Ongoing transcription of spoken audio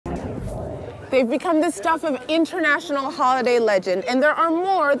They've become the stuff of international holiday legend, and there are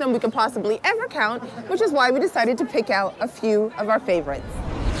more than we could possibly ever count, which is why we decided to pick out a few of our favorites.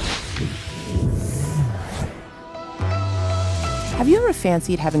 Have you ever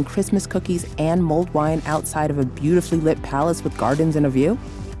fancied having Christmas cookies and mulled wine outside of a beautifully lit palace with gardens and a view?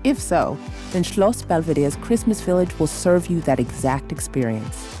 If so, then Schloss Belvedere's Christmas Village will serve you that exact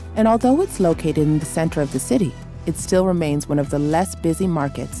experience. And although it's located in the center of the city, it still remains one of the less busy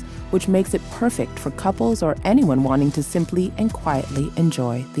markets, which makes it perfect for couples or anyone wanting to simply and quietly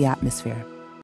enjoy the atmosphere.